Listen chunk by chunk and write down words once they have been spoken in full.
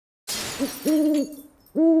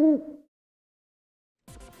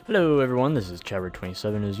Hello everyone, this is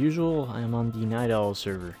Chabber27 as usual. I am on the NightOwl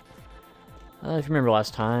server. If you remember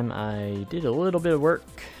last time, I did a little bit of work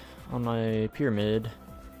on my pyramid.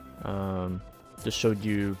 Just showed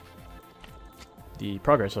you the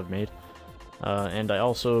progress I've made. And I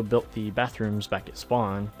also built the bathrooms back at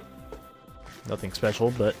spawn. Nothing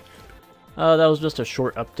special, but that was just a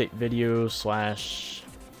short update video slash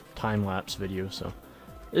time-lapse video. So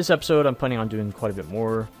this episode I'm planning on doing quite a bit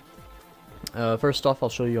more. First off, I'll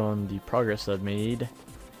show you on the progress I've made.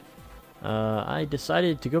 I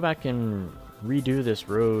decided to go back and redo this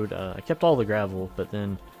road. I kept all the gravel, but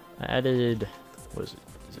then I added, what is it?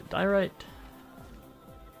 Is it diorite?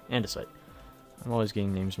 Andesite. I'm always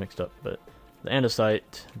getting names mixed up, but the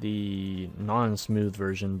andesite, the non-smooth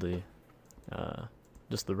version, the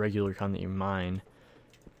just the regular kind that you mine,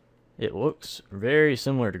 it looks very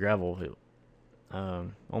similar to gravel. It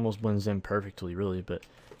almost blends in perfectly, really, but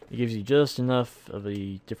it gives you just enough of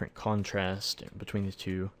a different contrast between the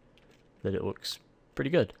two that it looks pretty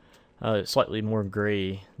good. It's slightly more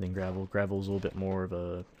gray than gravel. Gravel's a little bit more of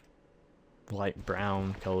a light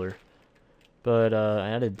brown color. But I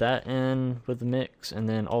added that in with the mix, and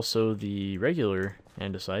then also the regular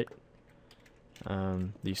andesite,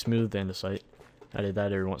 the smooth andesite. I added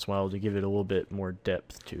that every once in a while to give it a little bit more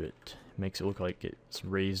depth to it. Makes it look like it's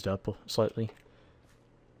raised up slightly.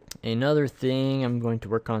 Another thing I'm going to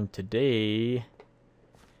work on today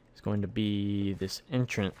is going to be this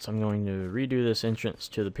entrance. I'm going to redo this entrance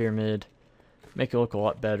to the pyramid, make it look a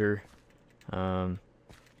lot better.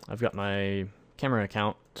 I've got my camera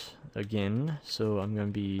account again, so I'm going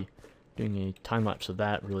to be doing a time-lapse of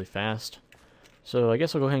that really fast. So I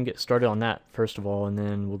guess I'll go ahead and get started on that first of all, and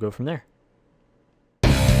then we'll go from there.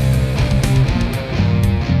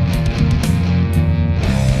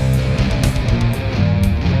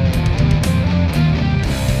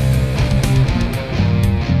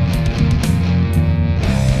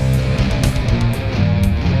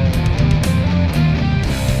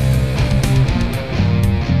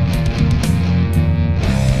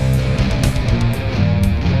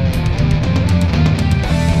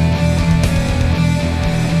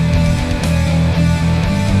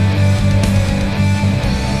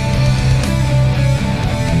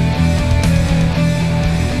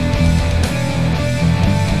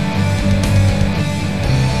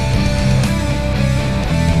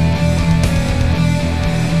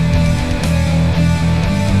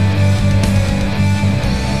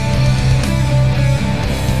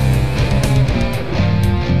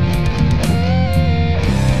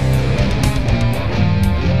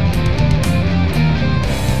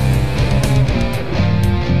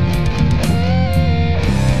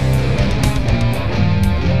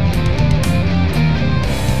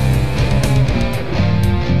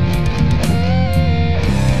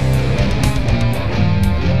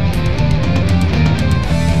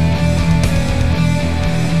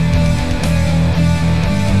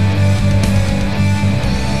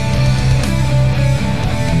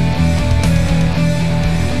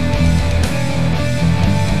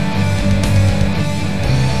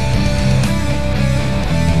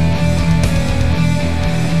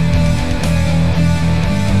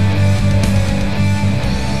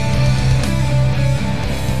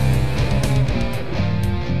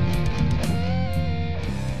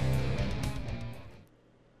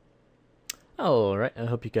 Alright, I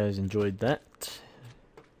hope you guys enjoyed that.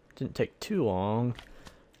 Didn't take too long.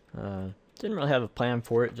 Didn't really have a plan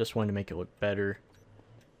for it, just wanted to make it look better.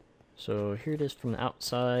 So here it is from the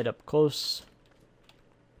outside, up close.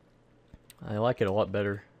 I like it a lot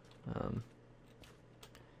better.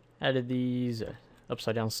 Added these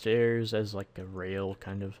upside down stairs as like a rail,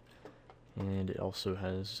 kind of. And it also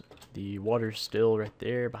has the water still right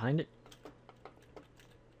there behind it.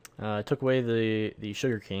 I took away the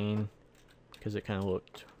sugar cane, because it kind of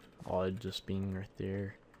looked odd just being right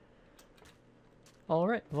there.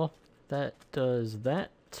 Alright, well, that does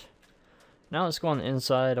that. Now let's go on the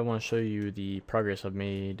inside. I want to show you the progress I've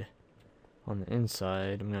made on the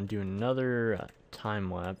inside. I'm going to do another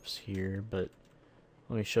time lapse here, but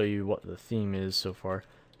let me show you what the theme is so far.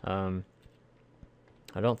 I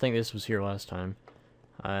don't think this was here last time.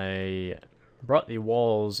 I brought the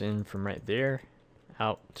walls in from right there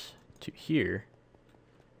out to here.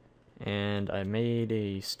 And I made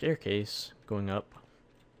a staircase going up.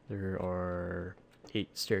 There are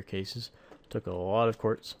 8 staircases. Took a lot of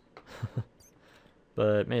quartz.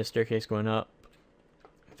 But made a staircase going up.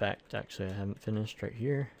 In fact, actually I haven't finished right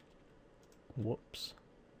here. Whoops.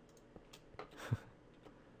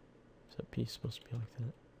 Is that piece supposed to be like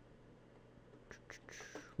that?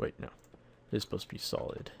 Wait, no. It's supposed to be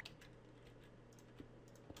solid.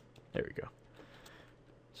 There we go.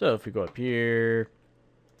 So if we go up here,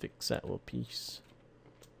 fix that little piece.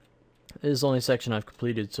 This is the only section I've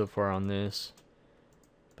completed so far on this,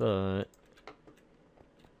 but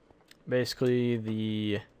basically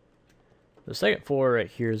the second floor right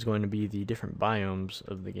here is going to be the different biomes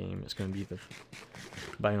of the game. It's going to be the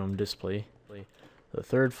biome display. The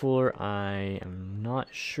third floor, I am not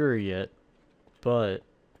sure yet, but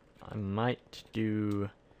I might do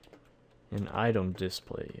an item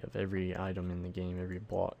display of every item in the game, every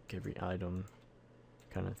block, every item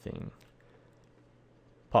kind of thing.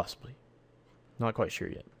 Possibly. Not quite sure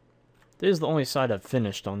yet. This is the only side I've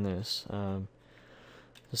finished on this. The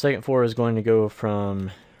second floor is going to go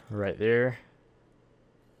from right there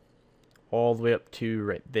all the way up to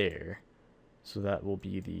right there. So that will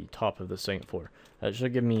be the top of the second floor. That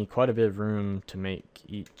should give me quite a bit of room to make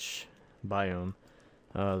each biome.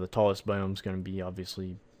 The tallest biome is going to be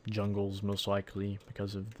obviously jungles, most likely,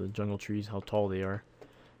 because of the jungle trees, how tall they are.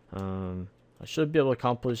 I should be able to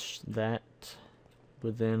accomplish that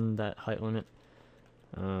within that height limit.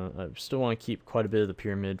 I still want to keep quite a bit of the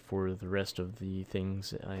pyramid for the rest of the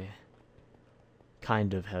things that I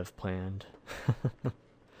kind of have planned.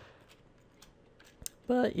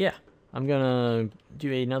 But yeah, I'm gonna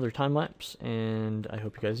do another time lapse, and I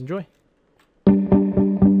hope you guys enjoy.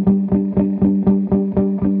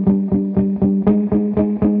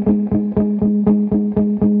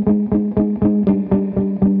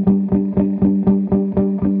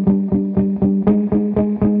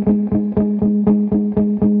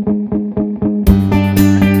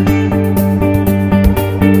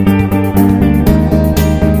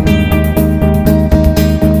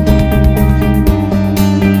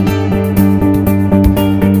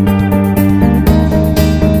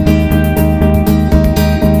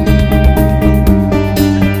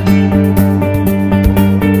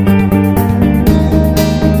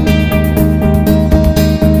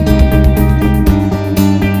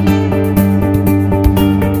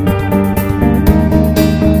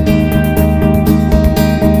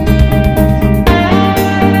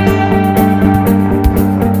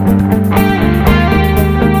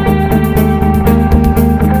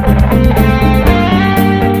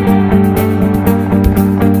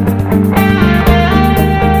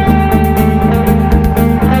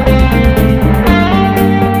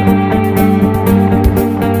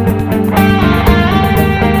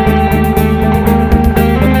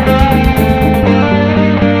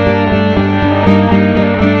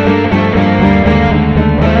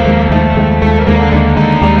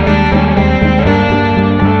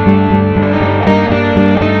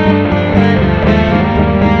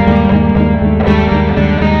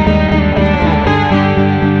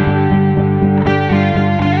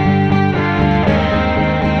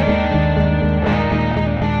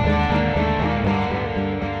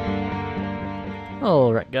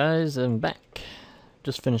 Alright guys, I'm back.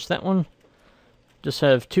 Just finished that one. Just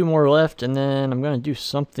have 2 more left, and then I'm going to do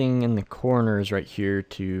something in the corners right here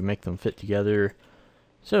to make them fit together.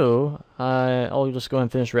 So, I'll just go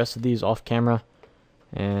and finish the rest of these off camera,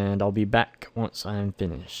 and I'll be back once I'm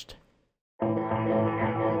finished.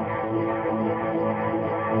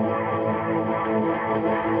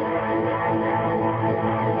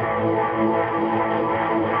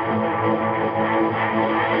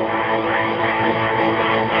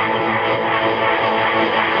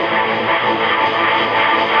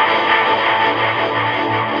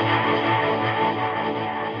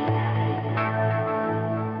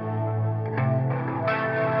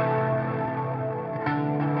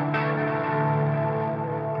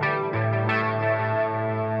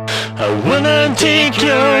 I wanna take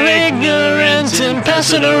your ignorance and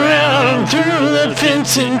pass it around through the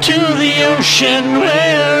fence into the ocean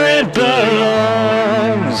where it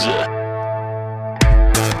belongs.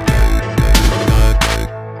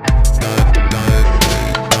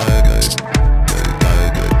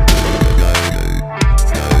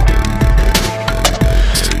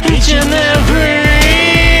 Each and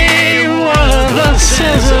every one of us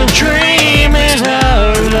has a dream in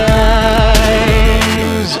our lives.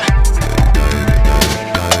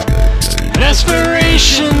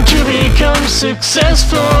 Aspiration to become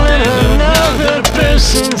successful in another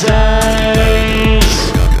person's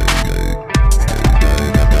eyes.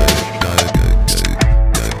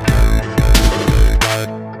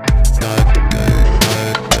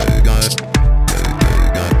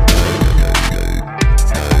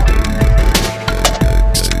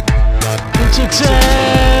 And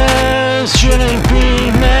success shouldn't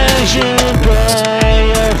be measured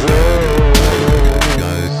by others.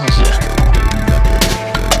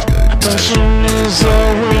 Passion is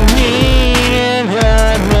all we need, and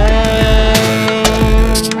that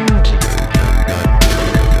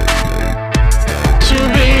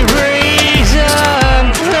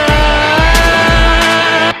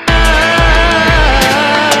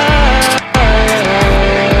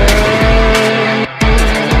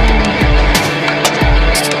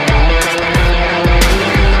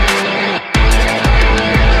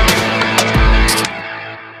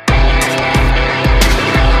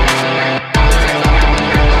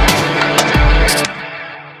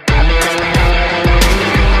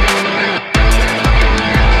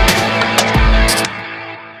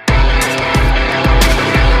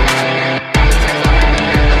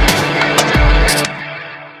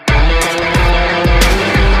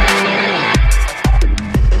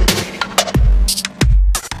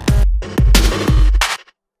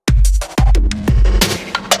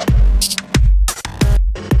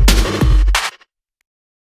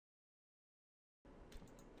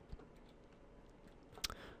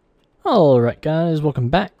Alright guys, welcome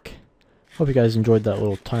back. Hope you guys enjoyed that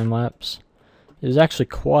little time lapse. It was actually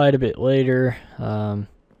quite a bit later,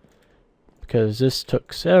 because this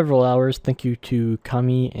took several hours. Thank you to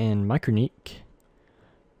Kami and Micronique.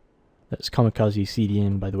 That's Kamikaze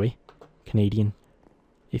CDN, by the way. Canadian,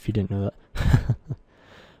 if you didn't know that.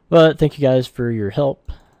 But thank you guys for your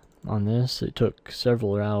help on this. It took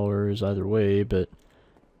several hours either way, but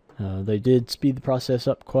they did speed the process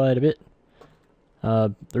up quite a bit.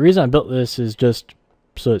 The reason I built this is just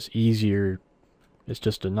so it's easier. It's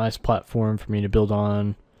just a nice platform for me to build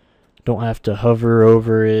on. Don't have to hover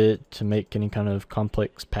over it to make any kind of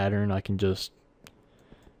complex pattern. I can just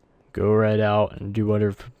go right out and do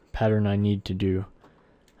whatever pattern I need to do.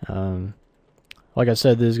 Like I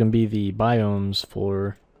said, this is going to be the biomes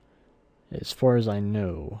floor. As far as I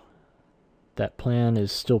know, that plan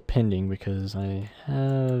is still pending because I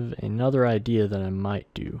have another idea that I might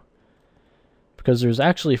do. Because there's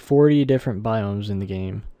actually 40 different biomes in the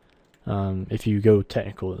game, if you go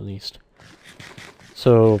technical at least.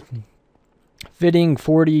 So, fitting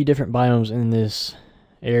 40 different biomes in this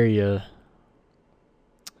area,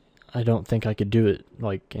 I don't think I could do it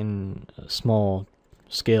like in a small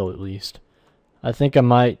scale at least. I think I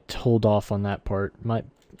might hold off on that part.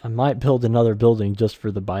 I might build another building just for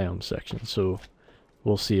the biome section, so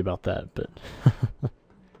we'll see about that. But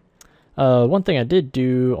one thing I did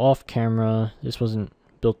do off camera, this wasn't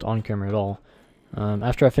built on camera at all.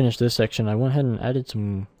 After I finished this section, I went ahead and added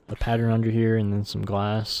a pattern under here and then some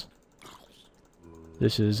glass.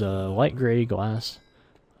 This is light gray glass.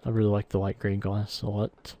 I really like the light gray glass a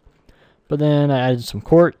lot. But then I added some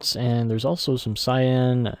quartz, and there's also some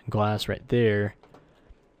cyan glass right there.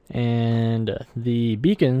 And the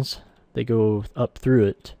beacons, they go up through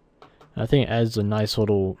it. I think it adds a nice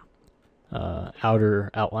little outer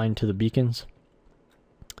outline to the beacons.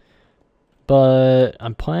 But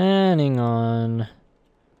I'm planning on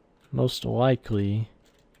most likely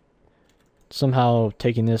somehow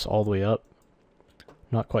taking this all the way up.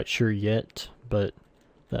 Not quite sure yet, but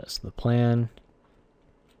that's the plan.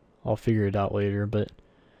 I'll figure it out later, but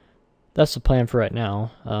that's the plan for right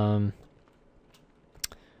now.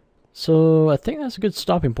 So I think that's a good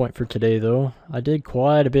stopping point for today, though. I did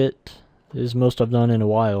quite a bit. This is most I've done in a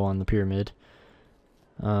while on the pyramid.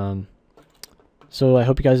 So I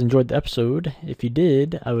hope you guys enjoyed the episode. If you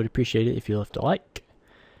did, I would appreciate it if you left a like.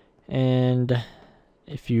 And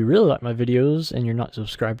if you really like my videos and you're not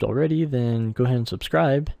subscribed already, then go ahead and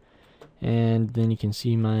subscribe. And then you can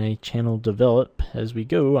see my channel develop as we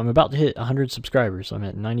go. I'm about to hit 100 subscribers. I'm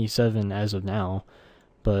at 97 as of now,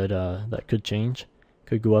 but that could change.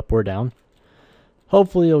 Could go up or down.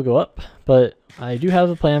 Hopefully it'll go up, but I do have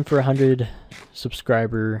a plan for 100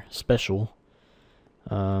 subscriber special.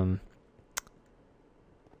 I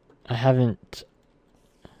haven't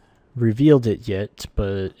revealed it yet,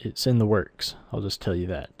 but it's in the works. I'll just tell you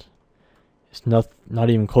that. It's not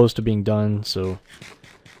even close to being done, so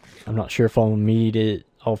I'm not sure if I'll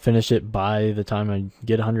finish it by the time I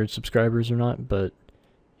get 100 subscribers or not, but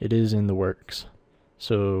it is in the works.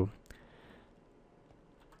 So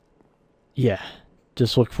yeah,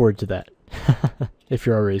 just look forward to that if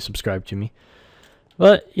you're already subscribed to me.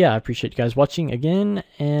 But yeah, I appreciate you guys watching again,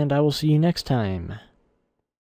 and I will see you next time.